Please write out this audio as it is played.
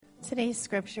Today's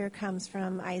scripture comes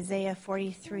from Isaiah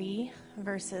 43,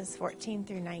 verses 14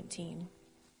 through 19.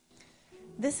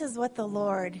 This is what the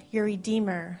Lord, your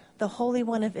Redeemer, the Holy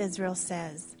One of Israel,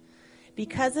 says.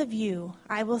 Because of you,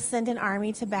 I will send an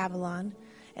army to Babylon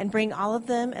and bring all of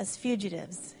them as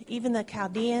fugitives, even the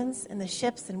Chaldeans and the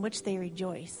ships in which they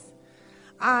rejoice.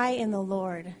 I am the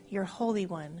Lord, your Holy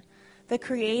One, the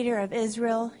Creator of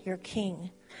Israel, your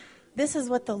King. This is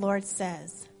what the Lord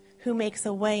says, who makes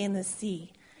a way in the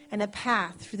sea and a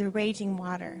path through the raging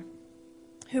water,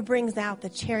 who brings out the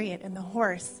chariot and the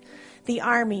horse, the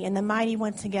army and the mighty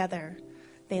one together.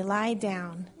 They lie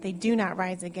down, they do not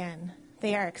rise again.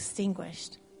 They are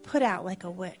extinguished, put out like a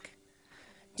wick.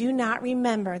 Do not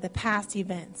remember the past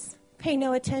events. Pay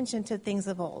no attention to things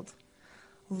of old.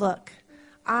 Look,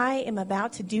 I am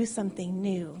about to do something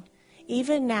new.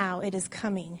 Even now it is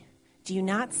coming. Do you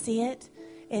not see it?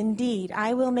 Indeed,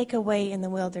 I will make a way in the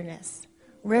wilderness,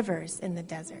 rivers in the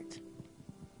desert.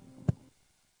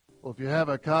 Well, if you have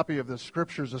a copy of the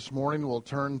scriptures this morning, we'll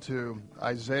turn to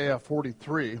Isaiah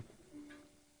 43.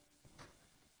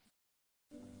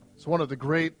 It's one of the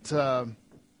great, to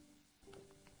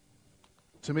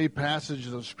me,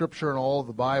 passages of scripture in all of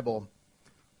the Bible.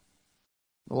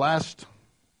 The last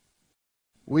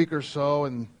week or so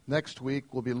and next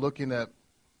week, we'll be looking at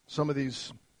some of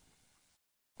these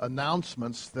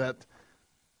announcements that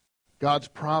God's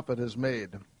prophet has made.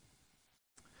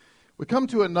 We come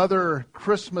to another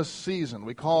Christmas season.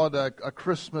 We call it a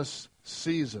Christmas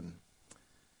season.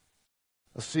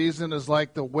 A season is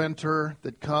like the winter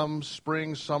that comes,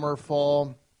 spring, summer,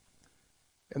 fall,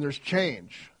 and there's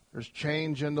change. There's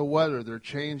change in the weather. There's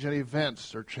change in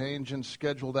events. There's change in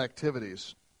scheduled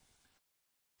activities.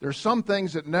 There's some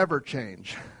things that never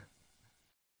change,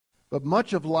 but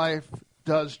much of life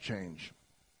does change.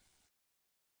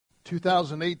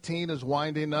 2018 is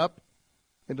winding up,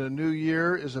 and a new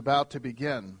year is about to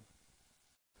begin.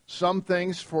 Some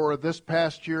things for this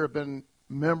past year have been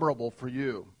memorable for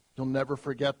you. You'll never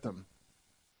forget them.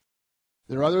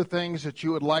 There are other things that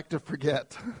you would like to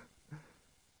forget,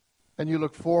 and you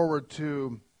look forward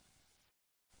to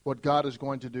what God is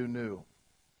going to do new.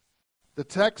 The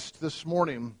text this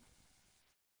morning,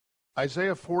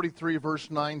 Isaiah 43,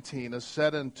 verse 19, is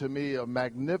set into me a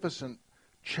magnificent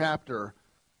chapter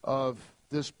of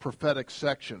this prophetic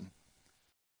section.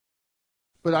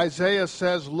 But Isaiah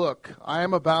says, look, I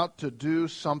am about to do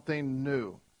something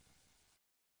new.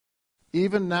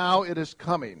 Even now it is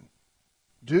coming.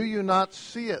 Do you not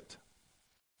see it?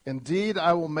 Indeed,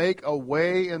 I will make a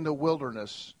way in the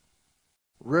wilderness,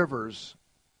 rivers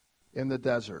in the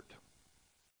desert.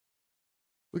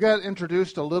 We got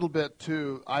introduced a little bit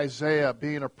to Isaiah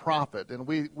being a prophet, and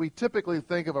we typically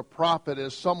think of a prophet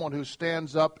as someone who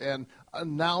stands up and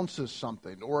announces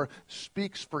something or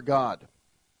speaks for God.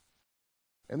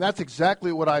 And that's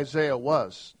exactly what Isaiah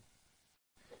was.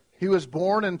 He was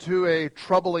born into a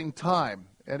troubling time,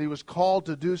 and he was called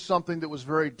to do something that was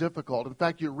very difficult. In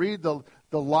fact, you read the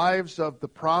lives of the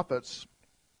prophets,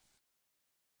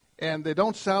 and they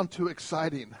don't sound too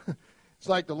exciting. It's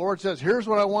like the Lord says, here's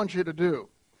what I want you to do.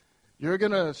 You're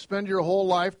going to spend your whole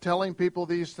life telling people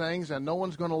these things, and no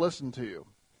one's going to listen to you.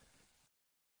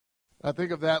 I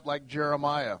think of that like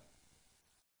Jeremiah.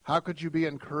 How could you be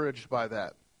encouraged by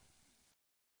that?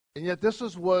 And yet this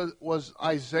was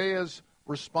Isaiah's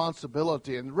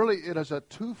responsibility, and really it is a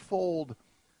twofold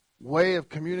way of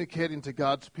communicating to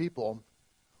God's people.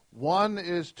 One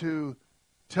is to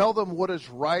tell them what is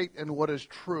right and what is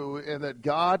true, and that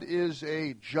God is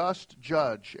a just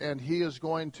judge, and he is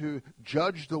going to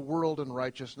judge the world in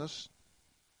righteousness.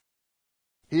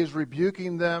 He is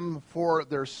rebuking them for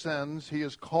their sins. He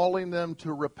is calling them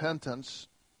to repentance.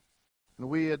 And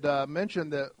we had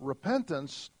mentioned that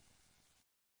repentance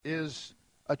is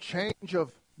a change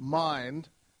of mind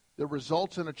that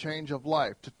results in a change of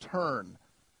life, to turn.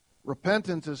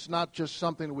 Repentance is not just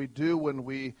something we do when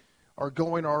we are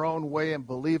going our own way and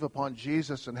believe upon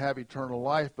Jesus and have eternal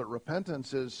life, but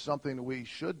repentance is something we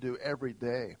should do every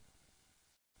day.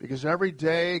 Because every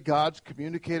day God's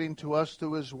communicating to us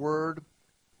through his word.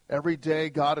 Every day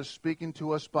God is speaking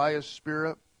to us by his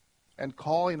Spirit and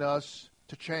calling us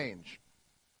to change.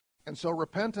 And so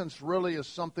repentance really is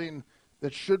something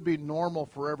that should be normal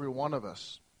for every one of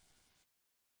us.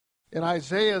 In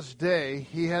Isaiah's day,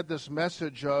 he had this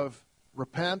message of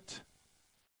repent.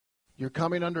 You're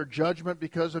coming under judgment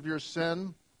because of your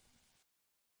sin.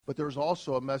 But there's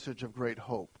also a message of great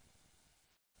hope.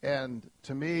 And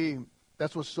to me,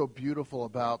 that's what's so beautiful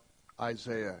about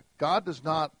Isaiah. God does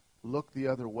not look the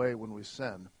other way when we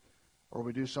sin or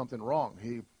we do something wrong.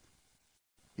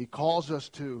 He calls us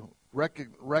to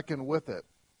reckon with it.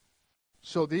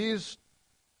 So these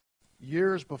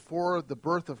years before the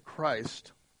birth of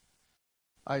Christ,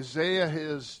 Isaiah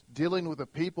is dealing with a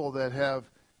people that have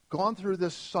gone through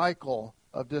this cycle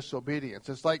of disobedience.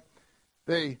 It's like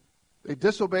they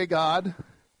disobey God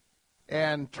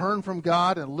and turn from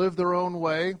God and live their own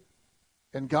way,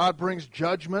 and God brings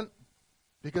judgment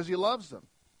because he loves them.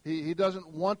 He doesn't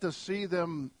want to see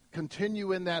them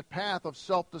continue in that path of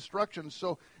self-destruction,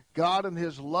 so God in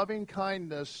his loving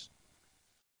kindness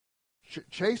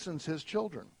chastens his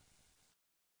children.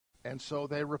 And so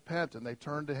they repent and they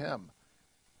turn to him.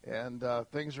 And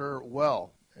things are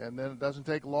well. And then it doesn't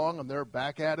take long and they're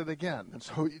back at it again. And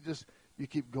so you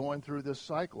keep going through this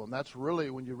cycle. And that's really,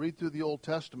 when you read through the Old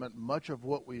Testament, much of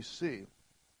what we see.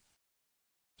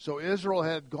 So Israel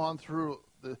had gone through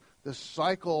this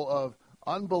cycle of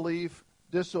unbelief,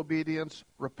 disobedience,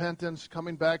 repentance,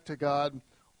 coming back to God,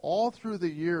 all through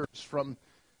the years from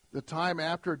the time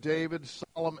after David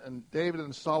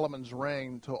and Solomon's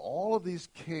reign to all of these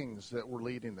kings that were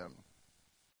leading them,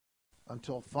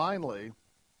 until finally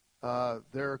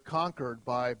they're conquered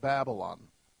by Babylon.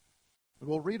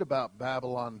 We'll read about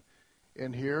Babylon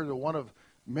in here. They're one of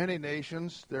many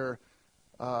nations. They're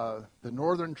the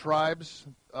northern tribes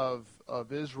of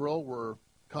Israel were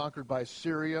conquered by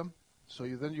Syria. So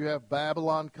then you have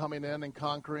Babylon coming in and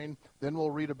conquering. Then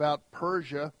we'll read about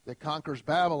Persia that conquers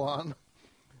Babylon.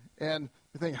 And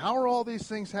you think, how are all these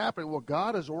things happening? Well,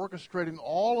 God is orchestrating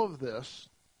all of this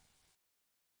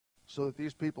so that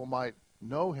these people might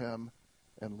know him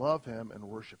and love him and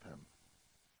worship him.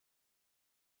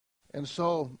 And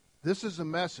so this is a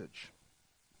message.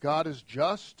 God is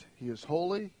just, he is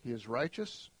holy, he is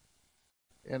righteous,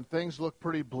 and things look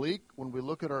pretty bleak when we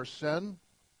look at our sin,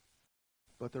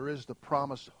 but there is the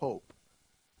promised hope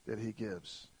that he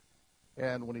gives.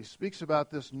 And when he speaks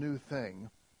about this new thing,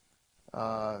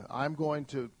 I'm going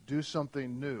to do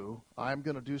something new, I'm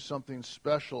going to do something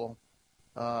special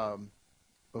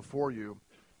before you,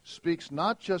 speaks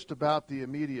not just about the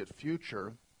immediate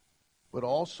future, but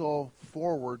also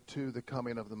forward to the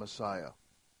coming of the Messiah.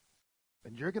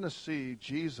 And you're going to see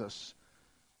Jesus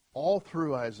all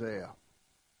through Isaiah.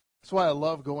 That's why I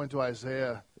love going to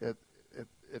Isaiah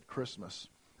at Christmas,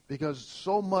 because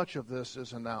so much of this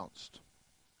is announced.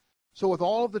 So with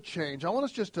all of the change, I want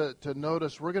us just to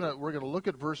notice, we're going to look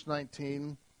at verse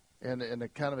 19 and to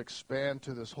kind of expand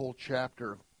to this whole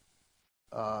chapter,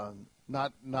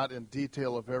 not in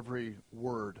detail of every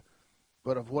word,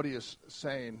 but of what he is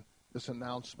saying, this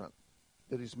announcement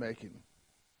that he's making.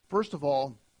 First of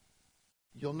all,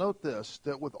 you'll note this,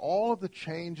 that with all of the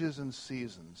changes in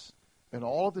seasons and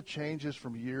all of the changes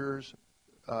from years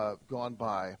gone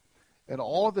by and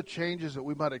all of the changes that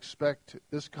we might expect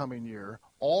this coming year,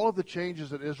 all of the changes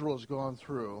that Israel has gone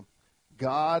through,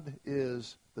 God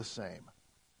is the same.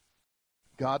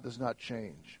 God does not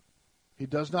change. He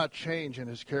does not change in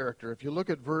his character. If you look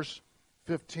at verse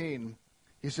 15,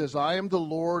 he says, I am the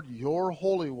Lord, your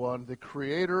Holy One, the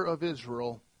Creator of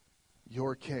Israel,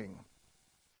 your King.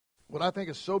 What I think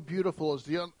is so beautiful is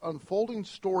the unfolding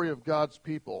story of God's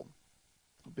people,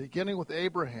 beginning with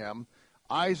Abraham,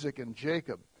 Isaac, and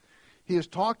Jacob. He has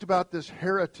talked about this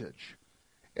heritage,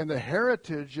 and the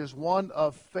heritage is one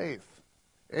of faith.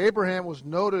 Abraham was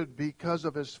noted because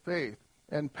of his faith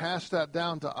and passed that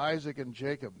down to Isaac and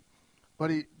Jacob.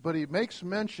 But he makes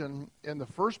mention in the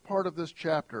first part of this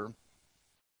chapter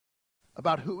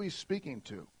about who he's speaking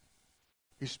to.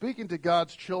 He's speaking to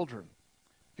God's children.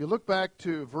 If you look back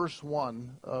to verse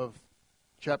 1 of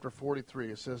chapter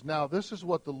 43, it says, Now this is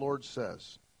what the Lord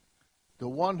says, the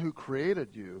one who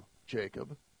created you,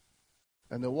 Jacob,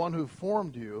 and the one who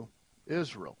formed you,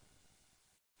 Israel.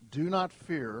 Do not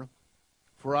fear,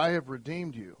 for I have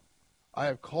redeemed you. I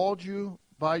have called you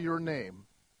by your name.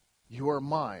 You are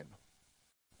mine,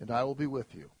 and I will be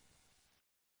with you.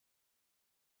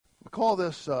 We call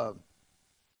this a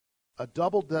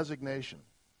double designation.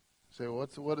 You say, well,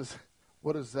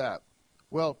 what is that?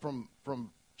 Well,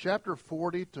 from chapter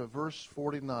 40 to verse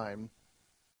 49,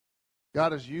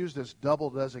 God has used this double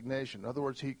designation. In other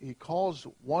words, he calls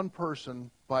one person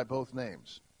by both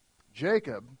names,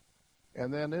 Jacob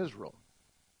and then Israel.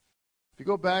 If you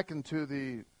go back into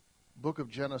the book of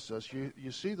Genesis,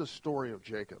 you see the story of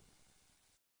Jacob.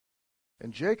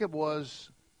 And Jacob was,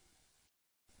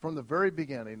 from the very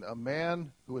beginning, a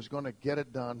man who was going to get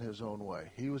it done his own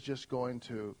way. He was just going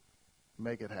to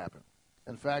make it happen.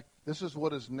 In fact, this is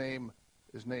what his name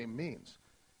means.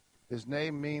 His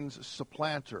name means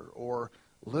supplanter, or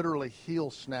literally heel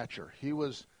snatcher. He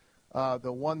was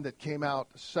the one that came out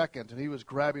second, and he was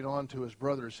grabbing onto his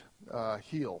brother's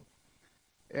heel.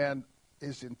 And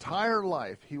his entire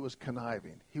life, he was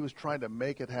conniving. He was trying to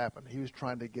make it happen. He was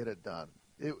trying to get it done.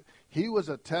 He was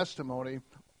a testimony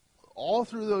all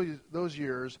through those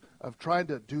years of trying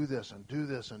to do this and do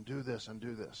this and do this and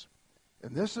do this.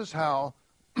 And this is how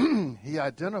he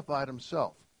identified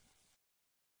himself.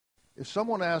 If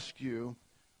someone asks you,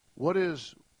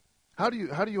 how do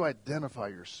you identify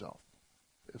yourself?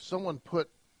 If someone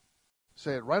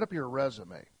write up your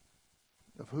resume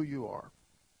of who you are,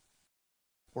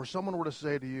 or someone were to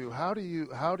say to you, how do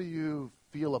you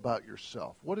feel about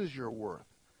yourself? What is your worth?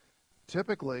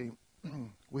 Typically,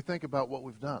 we think about what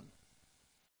we've done.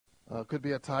 Could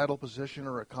be a title, position,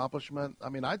 or accomplishment. I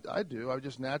mean, I do. I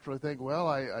just naturally think, well,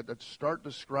 I'd start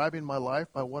describing my life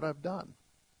by what I've done.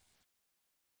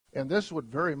 And this would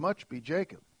very much be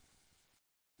Jacob.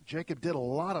 Jacob did a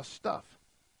lot of stuff,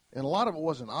 and a lot of it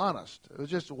wasn't honest. It was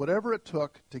just whatever it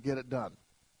took to get it done.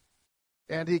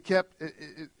 And he kept,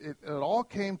 it all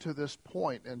came to this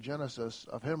point in Genesis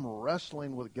of him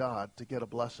wrestling with God to get a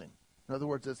blessing. In other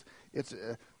words, he's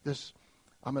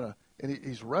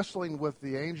wrestling with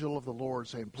the angel of the Lord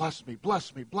saying, bless me,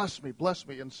 bless me, bless me, bless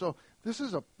me. And so this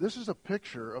is a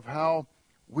picture of how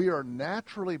we are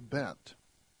naturally bent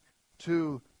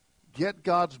to get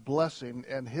God's blessing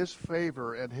and his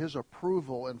favor and his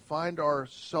approval and find our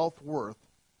self-worth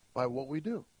by what we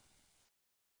do.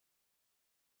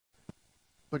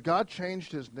 But God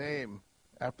changed his name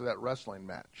after that wrestling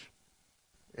match.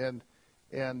 And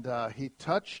he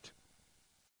touched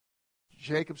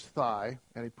Jacob's thigh,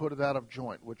 and he put it out of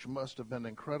joint, which must have been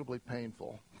incredibly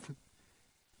painful.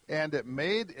 And it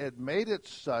made it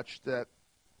such that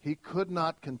he could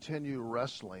not continue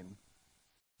wrestling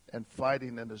and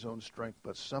fighting in his own strength,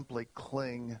 but simply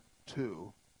cling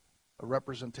to a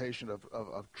representation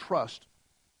of trust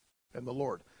in the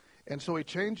Lord. And so he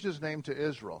changed his name to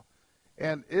Israel.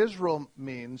 And Israel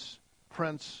means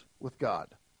prince with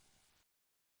God.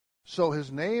 So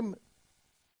his name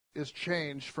is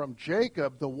changed from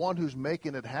Jacob, the one who's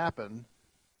making it happen,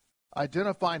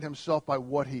 identifying himself by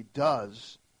what he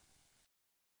does,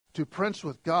 to prince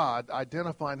with God,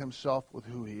 identifying himself with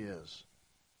who he is.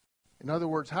 In other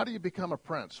words, how do you become a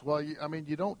prince? Well,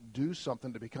 you don't do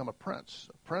something to become a prince.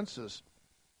 A prince is,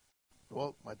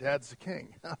 well, my dad's the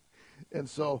king. And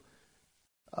so,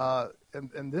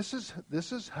 and this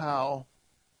is how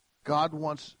God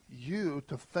wants you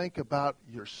to think about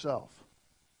yourself.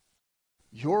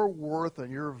 Your worth and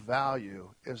your value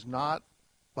is not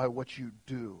by what you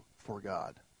do for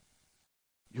God.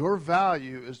 Your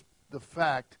value is the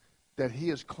fact that he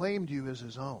has claimed you as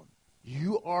his own.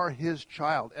 You are his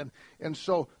child. And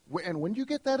so when you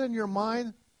get that in your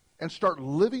mind and start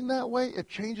living that way, it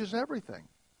changes everything.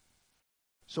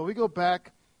 So we go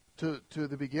back to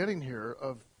the beginning here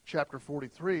of chapter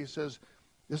 43. It says,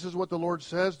 this is what the Lord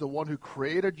says, the one who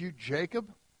created you,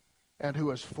 Jacob, and who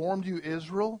has formed you,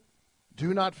 Israel.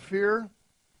 Do not fear,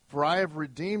 for I have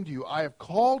redeemed you. I have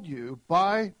called you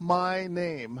by my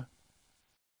name.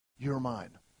 You're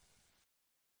mine.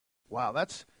 Wow,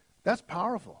 that's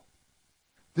powerful.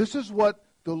 This is what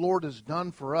the Lord has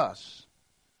done for us.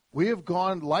 We have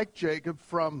gone, like Jacob,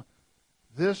 from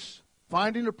this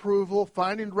finding approval,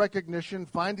 finding recognition,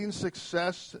 finding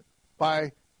success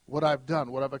by what I've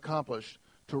done, what I've accomplished,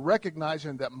 to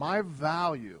recognizing that my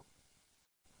value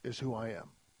is who I am.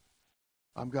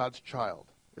 I'm God's child.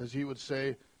 As he would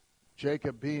say,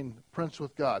 Jacob being prince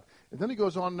with God. And then he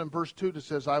goes on in verse 2 that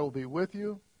says, I will be with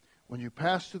you when you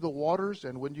pass through the waters,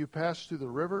 and when you pass through the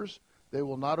rivers, they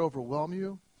will not overwhelm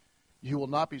you. You will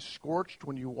not be scorched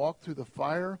when you walk through the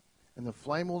fire, and the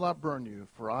flame will not burn you.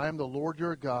 For I am the Lord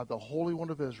your God, the Holy One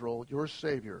of Israel, your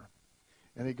Savior.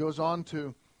 And he goes on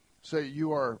to say,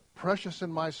 you are precious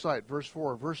in my sight. Verse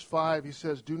 4. Verse 5, he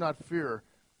says, do not fear,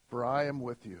 for I am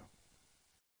with you.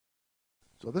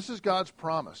 So this is God's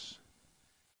promise.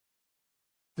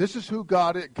 This is who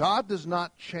God is. God does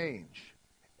not change.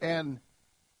 And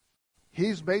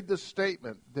he's made this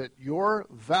statement that your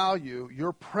value,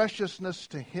 your preciousness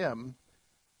to him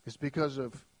is because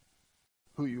of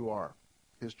who you are,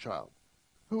 his child.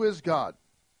 Who is God?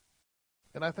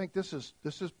 And I think this is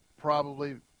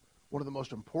probably one of the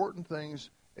most important things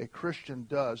a Christian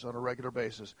does on a regular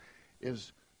basis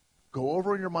is go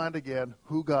over in your mind again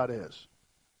who God is.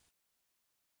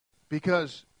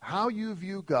 Because how you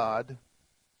view God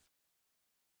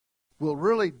will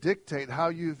really dictate how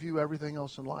you view everything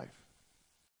else in life.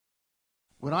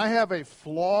 When I have a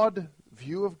flawed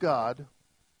view of God,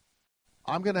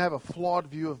 I'm going to have a flawed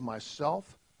view of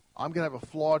myself. I'm going to have a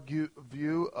flawed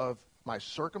view of my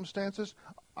circumstances.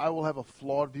 I will have a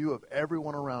flawed view of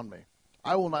everyone around me.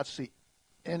 I will not see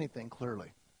anything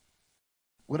clearly.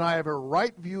 When I have a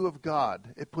right view of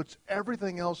God, it puts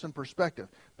everything else in perspective.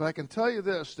 But I can tell you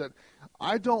this, that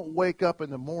I don't wake up in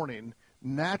the morning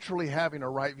naturally having a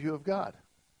right view of God.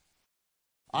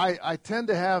 I tend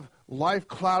to have life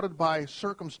clouded by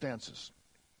circumstances,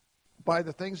 by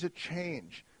the things that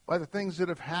change, by the things that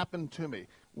have happened to me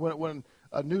when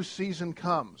a new season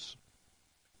comes.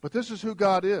 But this is who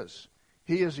God is.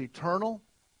 He is eternal.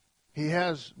 He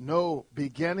has no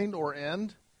beginning or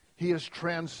end. He is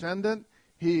transcendent.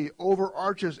 He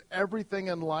overarches everything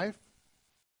in life.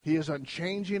 He is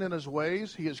unchanging in his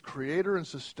ways. He is creator and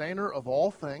sustainer of all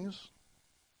things.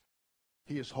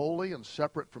 He is holy and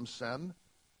separate from sin.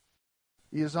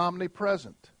 He is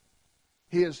omnipresent.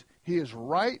 He is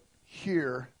right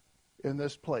here in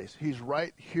this place. He's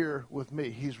right here with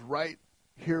me. He's right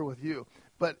here with you.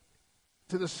 But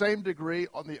to the same degree,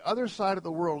 on the other side of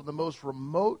the world, in the most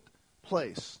remote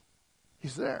place,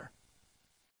 he's there.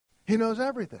 He knows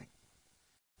everything.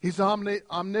 He's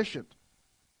omniscient.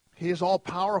 He is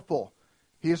all-powerful.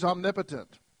 He is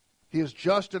omnipotent. He is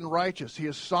just and righteous. He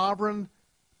is sovereign.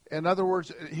 In other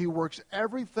words, he works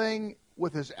everything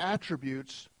with his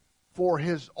attributes for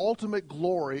his ultimate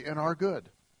glory and our good.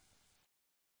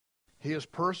 He is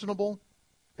personable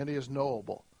and he is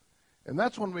knowable. And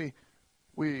that's when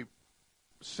we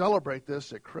celebrate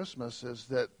this at Christmas, is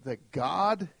that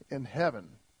God in heaven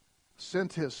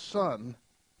sent his Son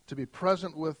to be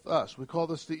present with us. We call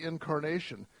this the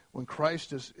incarnation, when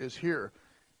Christ is here.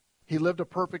 He lived a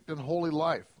perfect and holy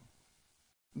life.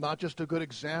 Not just a good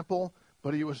example,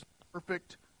 but he was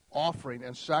perfect offering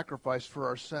and sacrifice for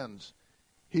our sins.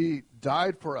 He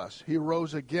died for us. He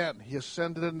rose again. He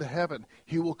ascended into heaven.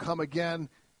 He will come again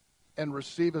and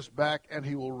receive us back, and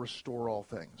he will restore all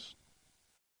things.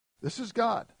 This is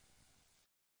God.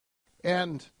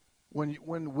 And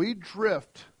when we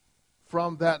drift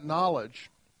from that knowledge,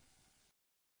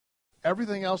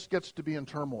 everything else gets to be in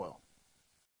turmoil.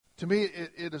 To me,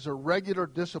 it is a regular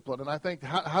discipline. And I think,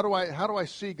 how do I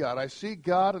see God? I see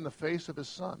God in the face of his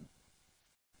Son.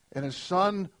 And his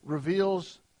Son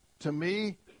reveals to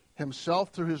me himself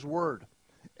through his word.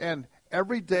 And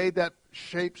every day that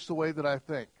shapes the way that I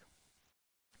think.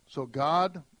 So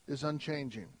God is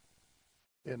unchanging.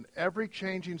 In every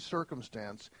changing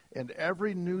circumstance, in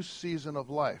every new season of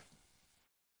life.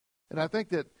 And I think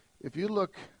that if you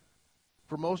look,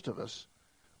 for most of us,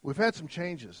 we've had some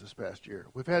changes this past year.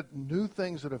 We've had new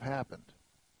things that have happened.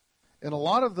 And a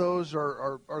lot of those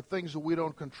are things that we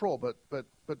don't control, but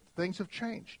things have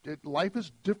changed. Life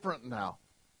is different now.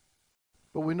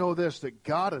 But we know this, that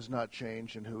God has not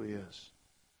changed in who he is.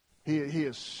 He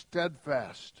is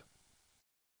steadfast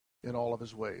in all of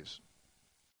his ways.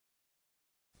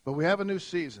 But we have a new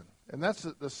season. And that's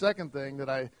the second thing that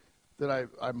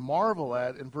I marvel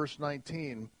at in verse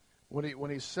 19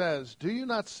 when he says, "Do you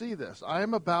not see this? I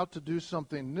am about to do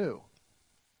something new."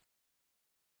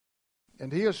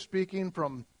 And he is speaking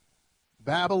from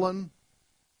Babylon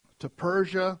to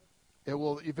Persia. It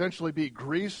will eventually be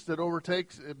Greece that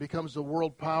overtakes. It becomes the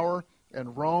world power,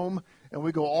 and Rome. And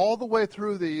we go all the way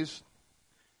through these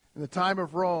in the time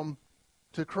of Rome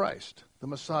to Christ, the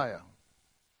Messiah.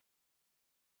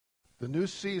 The new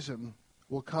season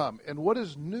will come. And what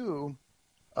is new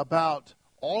about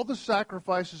all the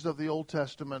sacrifices of the Old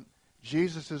Testament,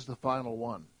 Jesus is the final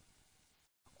one.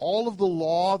 All of the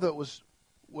law that was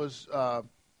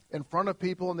in front of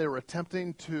people and they were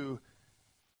attempting to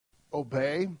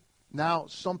obey, now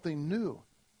something new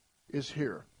is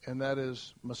here, and that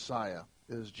is Messiah,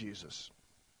 is Jesus.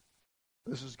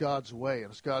 This is God's way,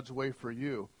 and it's God's way for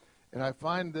you. And I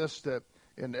find this, that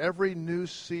in every new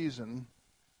season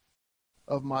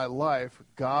of my life,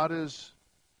 God is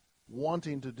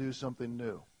wanting to do something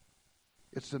new.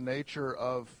 It's the nature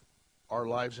of our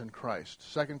lives in Christ.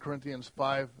 2 Corinthians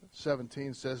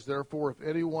 5:17 says, "Therefore, if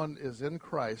anyone is in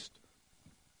Christ,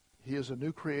 he is a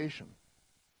new creation.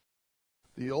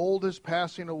 The old is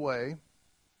passing away,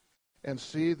 and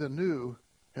see, the new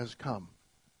has come."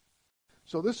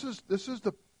 So this is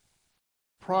the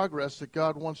progress that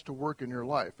God wants to work in your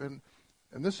life. And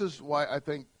this is why I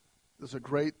think this is a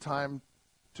great time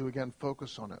to, again,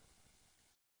 focus on it.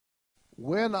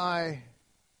 When I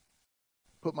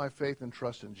put my faith and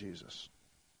trust in Jesus,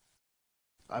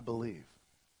 I believe.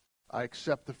 I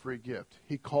accept the free gift.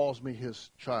 He calls me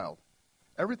his child.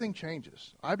 Everything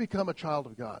changes. I become a child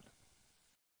of God.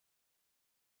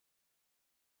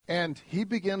 And he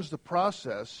begins the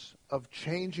process of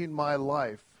changing my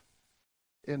life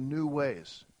in new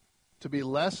ways, to be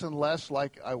less and less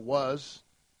like I was,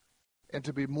 and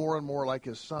to be more and more like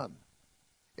his Son.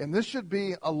 And this should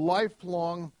be a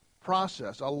lifelong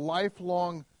process, a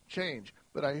lifelong change.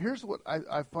 But here's what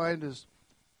I find is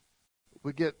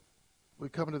we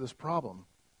come into this problem.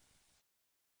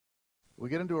 We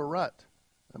get into a rut.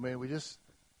 I mean,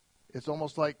 It's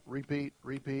almost like repeat,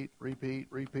 repeat, repeat,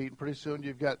 repeat. And pretty soon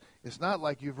it's not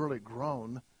like you've really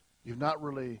grown. You've not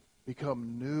really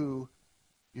become new.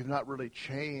 You've not really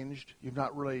changed. You've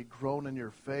not really grown in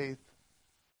your faith.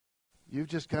 You've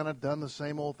just kind of done the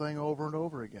same old thing over and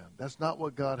over again. That's not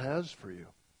what God has for you.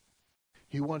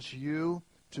 He wants you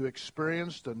to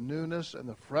experience the newness and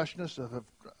the freshness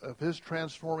of His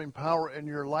transforming power in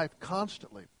your life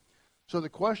constantly. So the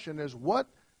question is, what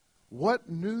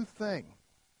new thing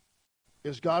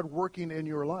is God working in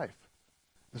your life?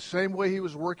 The same way He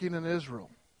was working in Israel.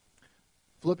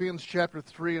 Philippians chapter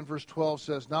 3 and verse 12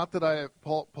 says, not that I have,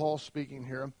 Paul speaking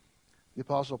here, the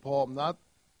Apostle Paul, not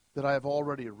that I have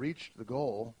already reached the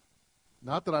goal,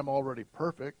 not that I'm already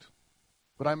perfect,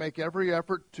 but I make every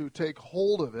effort to take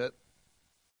hold of it.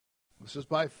 This is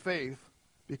by faith,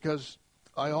 because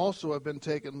I also have been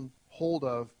taken hold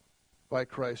of by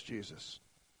Christ Jesus.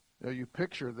 You know, you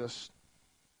picture this.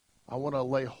 I want to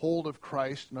lay hold of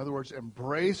Christ. In other words,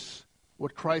 embrace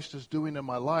what Christ is doing in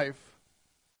my life,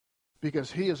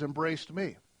 because He has embraced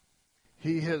me.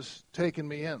 He has taken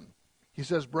me in. He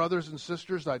says, brothers and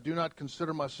sisters, I do not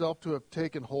consider myself to have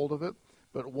taken hold of it,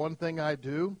 but one thing I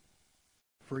do,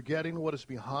 forgetting what is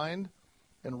behind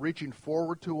and reaching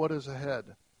forward to what is ahead,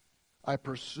 I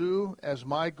pursue as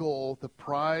my goal the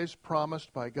prize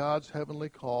promised by God's heavenly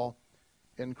call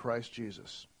in Christ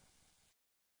Jesus.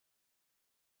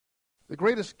 The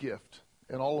greatest gift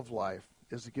in all of life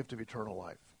is the gift of eternal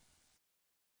life.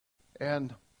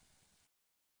 And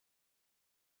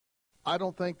I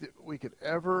don't think that we could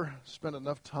ever spend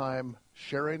enough time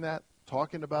sharing that,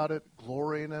 talking about it,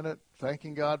 glorying in it,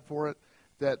 thanking God for it,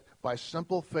 that by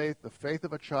simple faith, the faith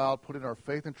of a child, putting our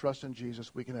faith and trust in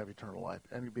Jesus, we can have eternal life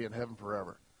and be in heaven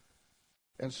forever.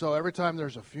 And so every time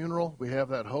there's a funeral, we have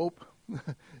that hope.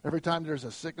 Every time there's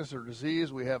a sickness or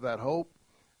disease, we have that hope.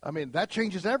 I mean, that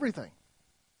changes everything.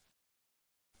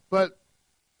 But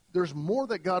there's more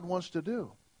that God wants to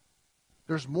do.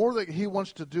 There's more that He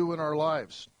wants to do in our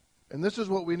lives. And this is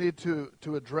what we need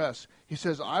to address. He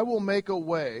says, I will make a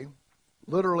way,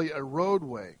 literally a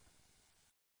roadway.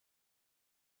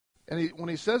 And when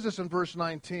he says this in verse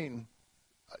 19,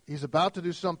 He's about to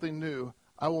do something new.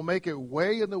 I will make a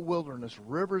way in the wilderness,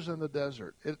 rivers in the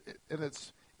desert. And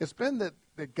it's been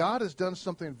that God has done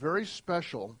something very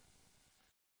special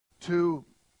to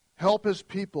help His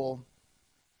people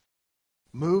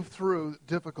move through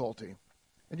difficulty.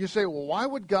 And you say, well, why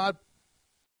would God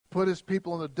put His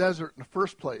people in the desert in the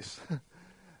first place? And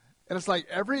it's like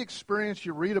every experience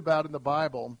you read about in the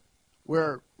Bible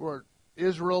where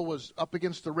Israel was up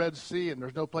against the Red Sea and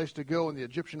there's no place to go and the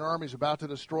Egyptian army is about to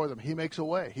destroy them, He makes a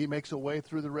way. He makes a way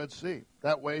through the Red Sea.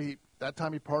 That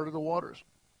time He parted the waters.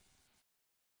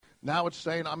 Now it's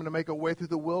saying, I'm going to make a way through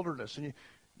the wilderness. And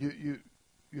you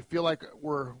feel like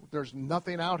there's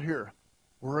nothing out here.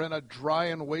 We're in a dry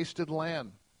and wasted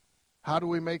land. How do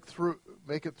we make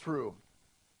it through?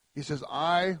 He says,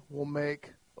 I will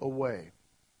make a way.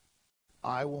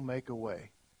 I will make a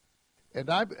way. And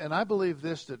I believe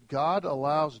this, that God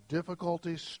allows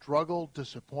difficulty, struggle,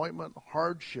 disappointment,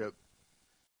 hardship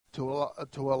to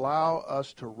allow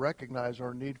us to recognize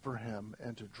our need for Him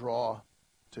and to draw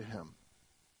to Him.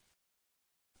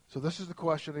 So this is the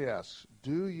question He asks.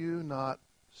 Do you not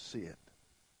see it?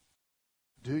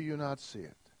 Do you not see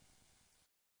it?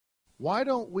 Why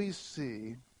don't we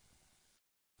see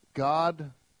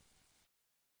God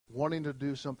wanting to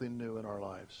do something new in our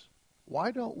lives?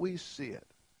 Why don't we see it?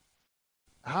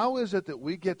 How is it that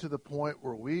we get to the point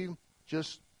where we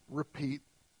just repeat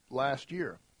last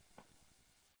year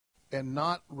and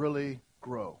not really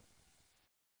grow?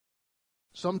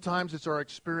 Sometimes it's our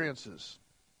experiences.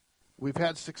 We've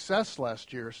had success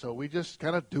last year, so we just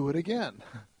kind of do it again.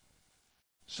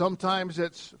 Sometimes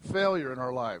it's failure in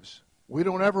our lives. We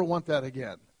don't ever want that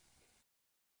again.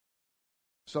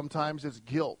 Sometimes it's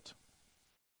guilt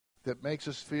that makes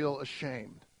us feel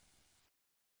ashamed,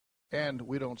 and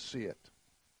we don't see it.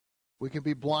 We can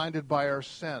be blinded by our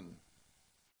sin.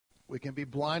 We can be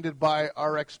blinded by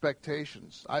our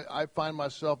expectations. I find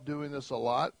myself doing this a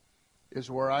lot,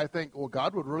 is where I think, well,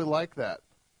 God would really like that.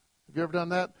 Have you ever done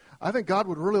that? I think God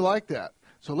would really like that,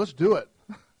 so let's do it.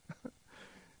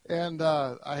 And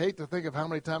I hate to think of how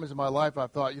many times in my life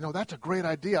I've thought, that's a great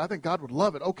idea. I think God would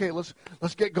love it. Okay, let's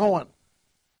get going.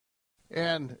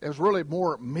 And it was really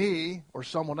more me or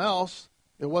someone else.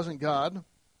 It wasn't God.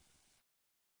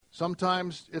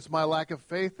 Sometimes it's my lack of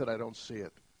faith that I don't see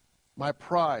it. My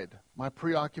pride, my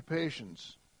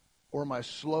preoccupations, or my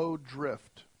slow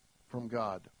drift from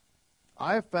God.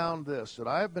 I have found this, that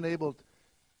I have been able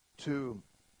to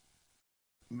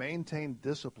maintain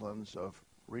disciplines of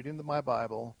reading my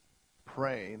Bible,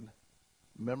 praying,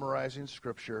 memorizing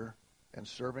Scripture and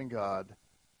serving God,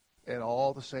 and all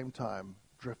at the same time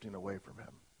drifting away from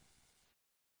Him.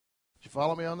 Did you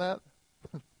follow me on that?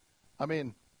 I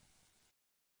mean,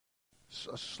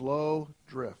 a slow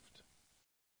drift,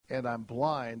 and I'm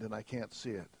blind and I can't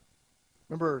see it.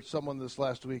 Remember someone this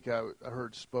last week I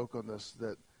heard spoke on this,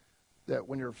 that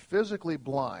when you're physically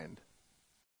blind,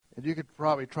 and you could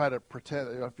probably try to pretend,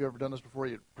 if you've ever done this before,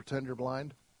 you pretend you're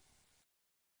blind.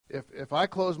 If I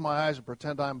close my eyes and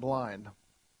pretend I'm blind,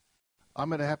 I'm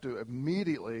going to have to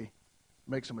immediately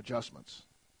make some adjustments.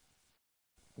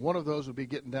 One of those would be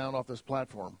getting down off this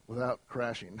platform without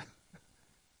crashing.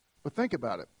 But think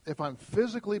about it. If I'm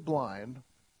physically blind,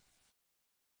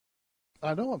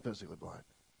 I know I'm physically blind.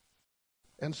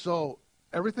 And so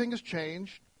everything has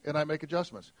changed, and I make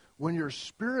adjustments. When you're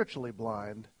spiritually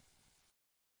blind,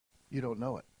 you don't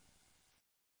know it.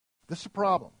 This is a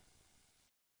problem.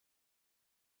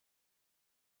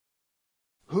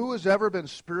 Who has ever been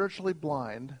spiritually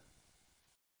blind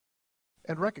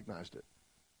and recognized it?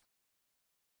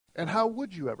 And how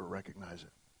would you ever recognize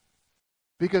it?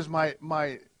 Because my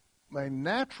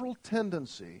natural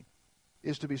tendency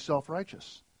is to be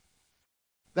self-righteous.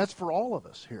 That's for all of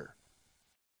us here.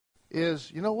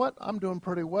 Is, you know what? I'm doing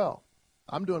pretty well.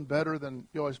 I'm doing better than,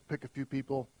 you always pick a few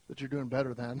people that you're doing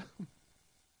better than.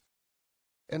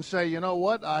 And say, you know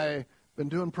what? I've been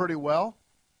doing pretty well.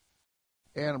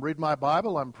 And I'm reading my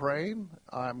Bible, I'm praying,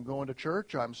 I'm going to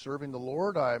church, I'm serving the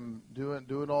Lord, I'm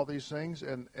doing all these things,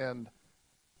 and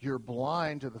you're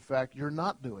blind to the fact you're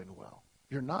not doing well.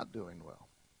 You're not doing well.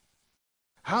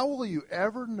 How will you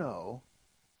ever know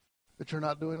that you're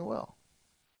not doing well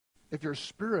if you're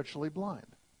spiritually blind?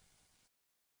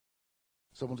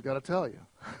 Someone's got to tell you.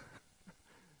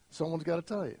 Someone's got to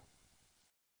tell you.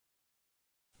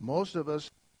 Most of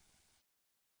us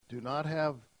do not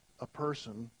have a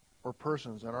person or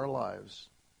persons in our lives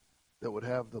that would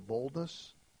have the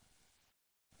boldness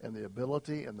and the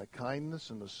ability and the kindness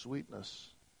and the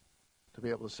sweetness to be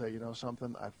able to say, you know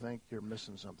something, I think you're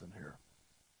missing something here.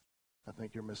 I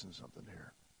think you're missing something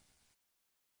here.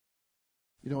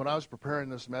 You know, when I was preparing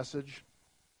this message,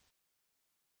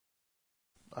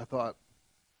 I thought,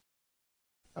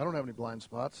 I don't have any blind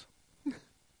spots.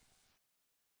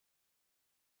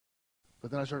 But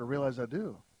then I started to realize I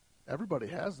do. Everybody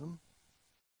has them.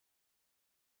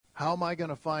 How am I going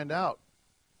to find out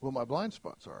what my blind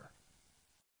spots are?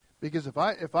 Because if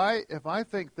I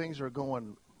think things are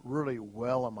going really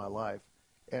well in my life,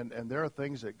 and there are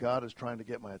things that God is trying to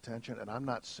get my attention, and I'm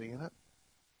not seeing it,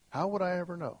 how would I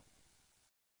ever know?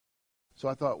 So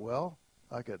I thought, well,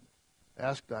 I could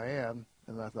ask Diane,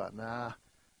 and I thought, nah,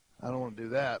 I don't want to do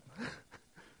that.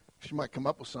 She might come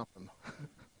up with something.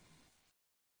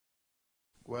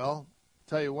 Well,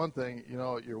 tell you one thing, you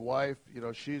know, your wife, you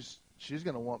know, she's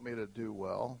going to want me to do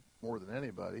well more than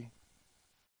anybody.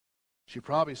 She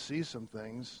probably sees some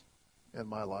things in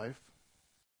my life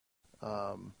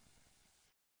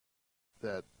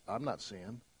that I'm not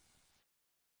seeing.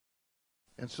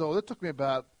 And so it took me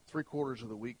about 3/4 of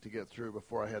the week to get through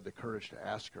before I had the courage to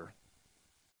ask her.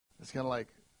 It's kind of like,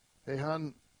 hey,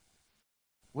 hon,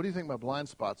 what do you think my blind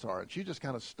spots are? And she just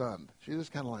kind of stunned. She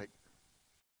just kind of like,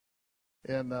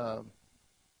 and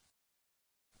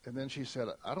then she said,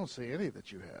 I don't see any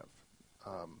that you have.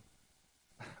 I'm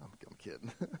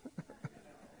kidding.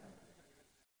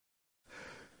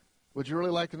 Would you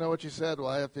really like to know what you said?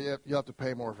 Well, you have to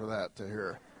pay more for that to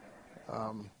hear.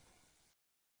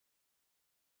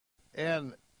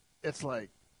 And it's like,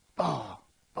 oh.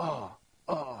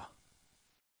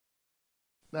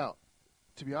 Now,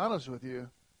 to be honest with you,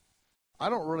 I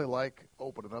don't really like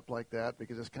opening up like that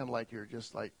because it's kind of like you're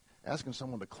just like asking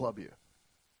someone to club you.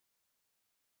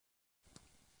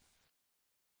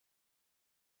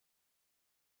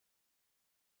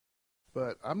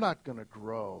 But I'm not going to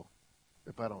grow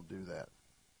if I don't do that.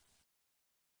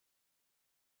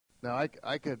 Now,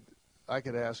 I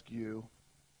could ask you,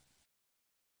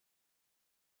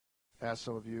 ask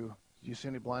some of you, do you see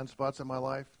any blind spots in my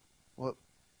life? Well,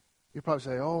 you'd probably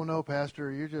say, oh, no,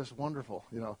 Pastor, you're just wonderful.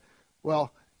 You know,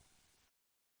 well,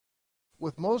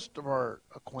 with most of our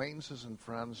acquaintances and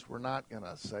friends, we're not going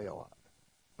to say a lot.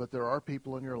 But there are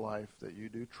people in your life that you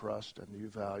do trust and you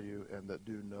value and that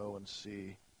do know and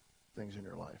see things in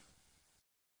your life.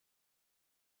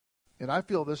 And I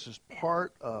feel this is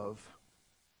part of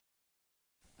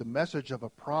the message of a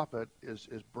prophet is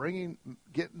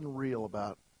getting real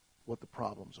about what the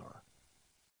problems are,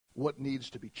 what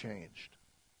needs to be changed.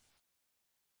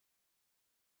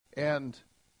 And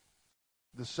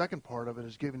the second part of it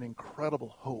is giving incredible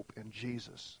hope in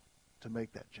Jesus to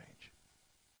make that change.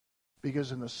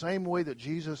 Because in the same way that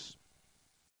Jesus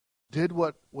did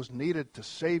what was needed to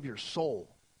save your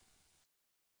soul.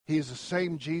 He is the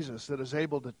same Jesus that is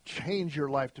able to change your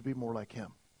life to be more like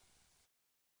him.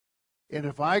 And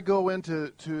if I go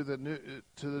into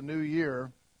the new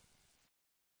year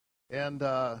and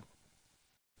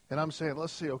I'm saying,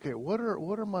 let's see, okay, what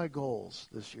are my goals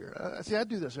this year? See, I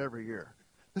do this every year.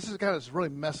 This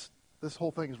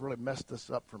whole thing has really messed this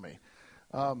up for me.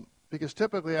 Because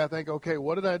typically I think, okay,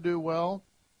 what did I do well?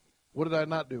 What did I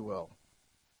not do well?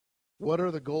 What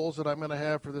are the goals that I'm going to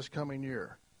have for this coming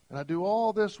year? And I do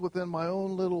all this within my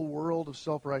own little world of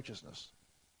self-righteousness.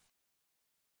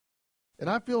 And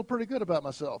I feel pretty good about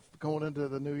myself going into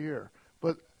the new year.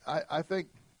 But I think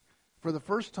for the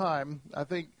first time, I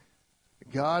think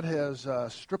God has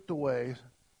stripped away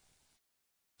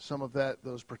some of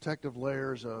those protective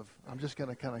layers of, I'm just going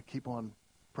to kind of keep on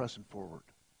pressing forward.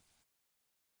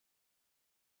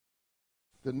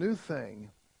 The new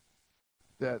thing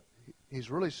that he's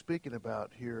really speaking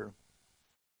about here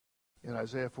in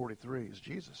Isaiah 43 is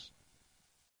Jesus.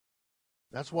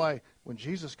 That's why when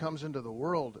Jesus comes into the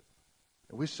world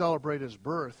and we celebrate his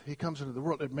birth, he comes into the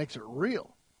world, it makes it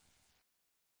real.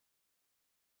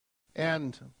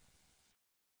 And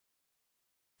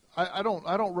I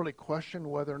don't really question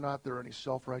whether or not there are any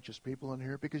self-righteous people in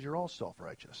here, because you're all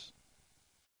self-righteous.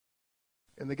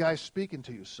 And the guy speaking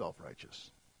to you is self-righteous.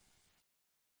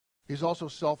 He's also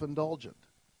self-indulgent.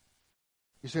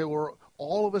 You say, well,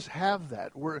 all of us have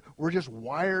that. We're just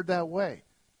wired that way.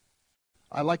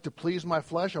 I like to please my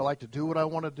flesh. I like to do what I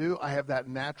want to do. I have that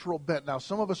natural bent. Now,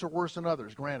 some of us are worse than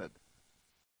others, granted.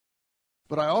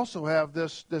 But I also have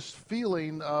this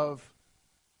feeling of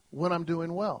when I'm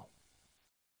doing well.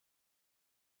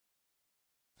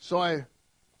 So I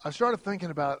started thinking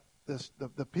about this,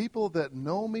 the people that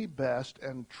know me best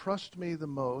and trust me the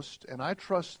most, and I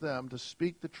trust them to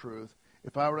speak the truth.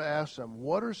 If I were to ask them,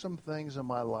 what are some things in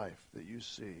my life that you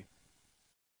see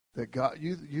that God,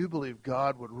 you believe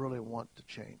God would really want to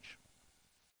change?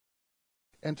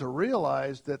 And to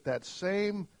realize that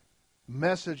same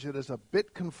message that is a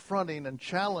bit confronting and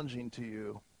challenging to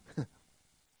you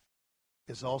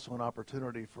is also an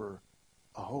opportunity for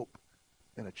a hope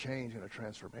and a change and a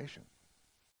transformation.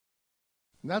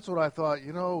 And that's what I thought,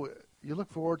 you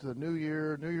look forward to the new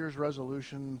year, New Year's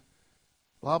resolution,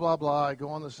 blah, blah, blah, I go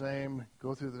on the same,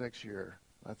 go through the next year.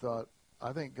 I thought,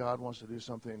 I think God wants to do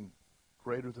something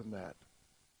greater than that,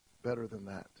 better than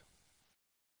that.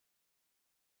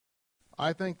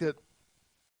 I think that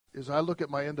as I look at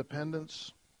my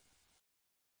independence,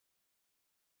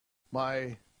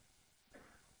 the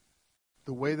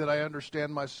way that I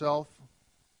understand myself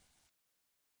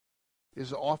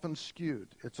is often skewed.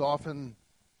 It's often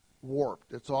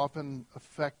warped. It's often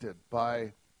affected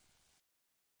by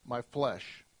my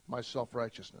flesh, my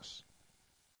self-righteousness.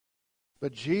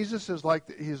 But Jesus is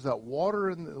he's that water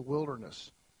in the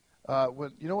wilderness.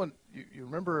 When you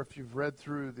remember, if you've read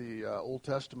through the Old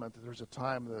Testament, that there's a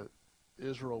time that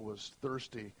Israel was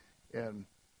thirsty, and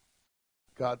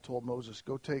God told Moses,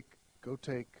 go take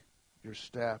your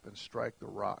staff and strike the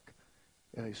rock.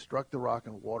 And he struck the rock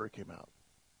and water came out.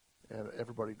 And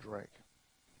everybody drank.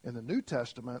 In the New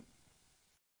Testament,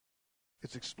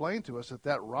 it's explained to us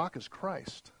that rock is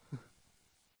Christ.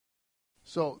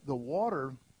 So the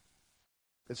water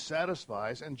that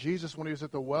satisfies, and Jesus, when he was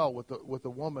at the well with the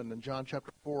woman in John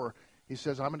chapter 4, he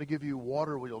says, I'm going to give you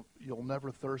water where you'll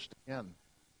never thirst again.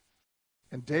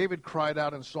 And David cried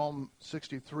out in Psalm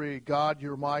 63, God,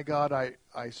 you're my God,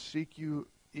 I seek you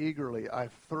eagerly, I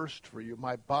thirst for you.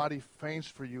 My body faints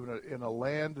for you in a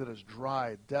land that is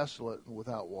dry, desolate, and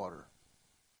without water.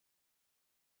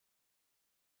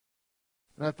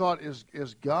 And I thought,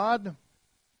 as God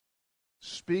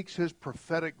speaks his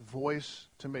prophetic voice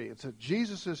to me, it said,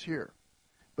 Jesus is here.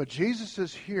 But Jesus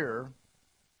is here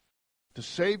to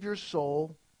save your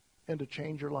soul and to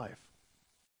change your life.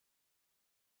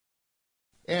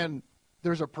 And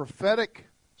there's a prophetic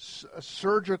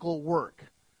surgical work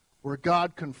where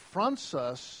God confronts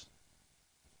us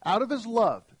out of his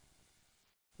love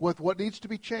with what needs to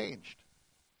be changed.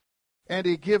 And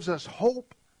he gives us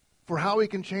hope for how he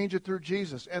can change it through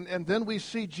Jesus. And then we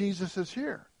see Jesus is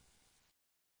here.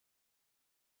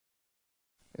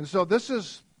 And so this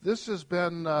has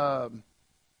been, and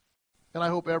I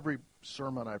hope every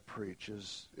sermon I preach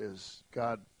is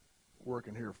God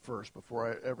working here first before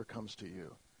it ever comes to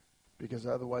you, because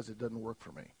otherwise it doesn't work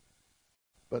for me.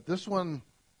 But this one,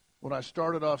 when I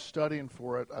started off studying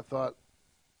for it, I thought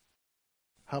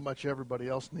how much everybody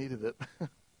else needed it.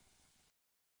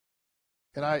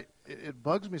 And it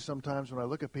bugs me sometimes when I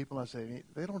look at people and I say,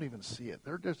 they don't even see it.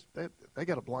 They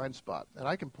got a blind spot. And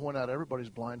I can point out everybody's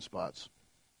blind spots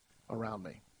around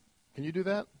me. Can you do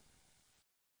that?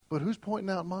 but who's pointing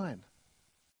out mine?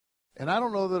 And I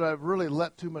don't know that I've really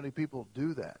let too many people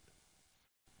do that.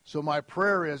 So my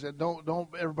prayer is, and don't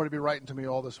everybody be writing to me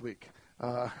all this week.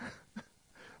 By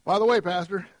the way,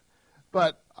 Pastor,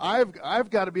 but I've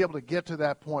got to be able to get to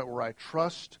that point where I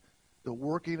trust the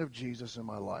working of Jesus in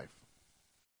my life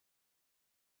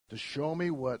to show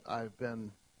me what I've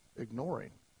been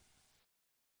ignoring,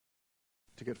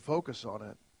 to get focus on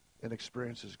it and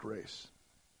experience His grace.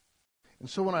 And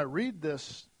so when I read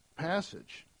this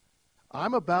passage,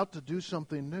 I'm about to do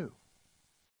something new.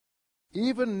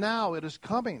 Even now it is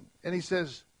coming. And He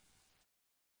says,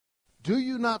 do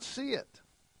you not see it?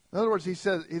 In other words, He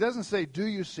doesn't say, do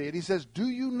you see it? He says, do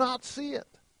you not see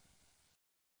it?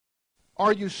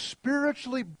 Are you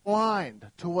spiritually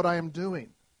blind to what I am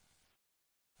doing?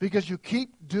 Because you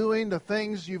keep doing the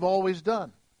things you've always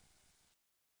done.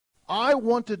 I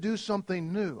want to do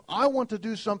something new. I want to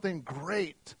do something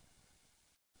great.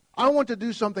 I want to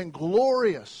do something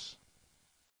glorious.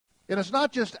 And it's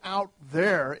not just out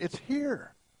there, it's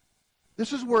here.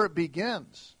 This is where it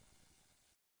begins.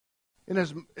 And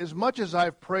as much as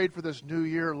I've prayed for this new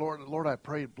year, Lord, I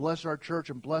pray, bless our church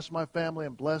and bless my family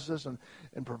and bless us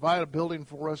and provide a building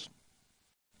for us.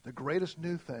 The greatest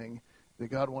new thing that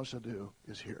God wants to do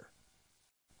is here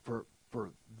for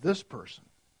this person.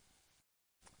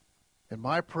 And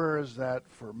my prayer is that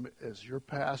as your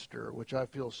pastor, which I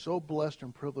feel so blessed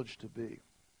and privileged to be,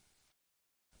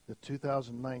 that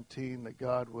 2019, that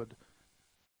God would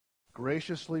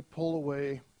graciously pull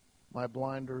away my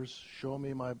blinders, show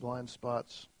me my blind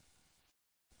spots,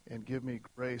 and give me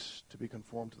grace to be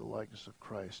conformed to the likeness of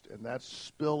Christ. And that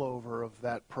spillover of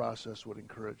that process would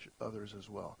encourage others as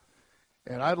well.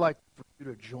 And I'd like for you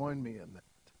to join me in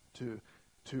that,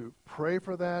 to pray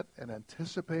for that and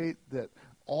anticipate that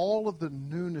all of the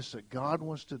newness that God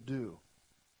wants to do,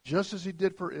 just as He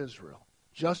did for Israel,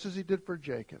 just as He did for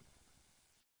Jacob,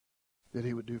 that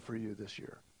He would do for you this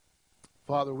year.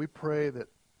 Father, we pray that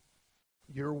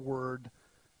your word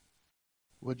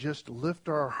would just lift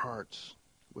our hearts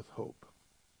with hope.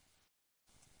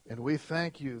 And we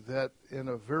thank you that in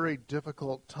a very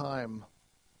difficult time,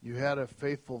 you had a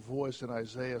faithful voice in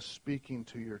Isaiah speaking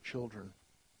to your children.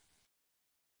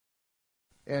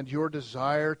 And your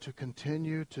desire to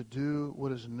continue to do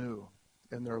what is new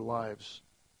in their lives,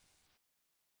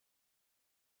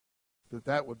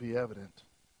 that would be evident.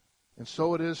 And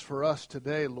so it is for us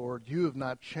today, Lord. You have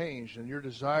not changed, and your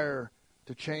desire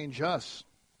to change us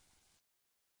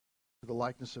to the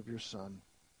likeness of your Son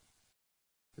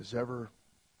is ever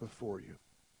before you.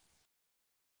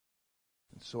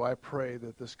 And so I pray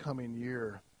that this coming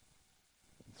year,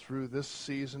 through this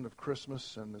season of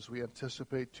Christmas and as we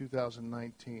anticipate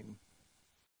 2019,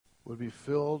 would be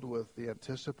filled with the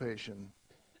anticipation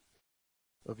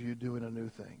of you doing a new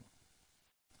thing.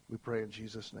 We pray in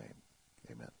Jesus' name.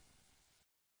 Amen.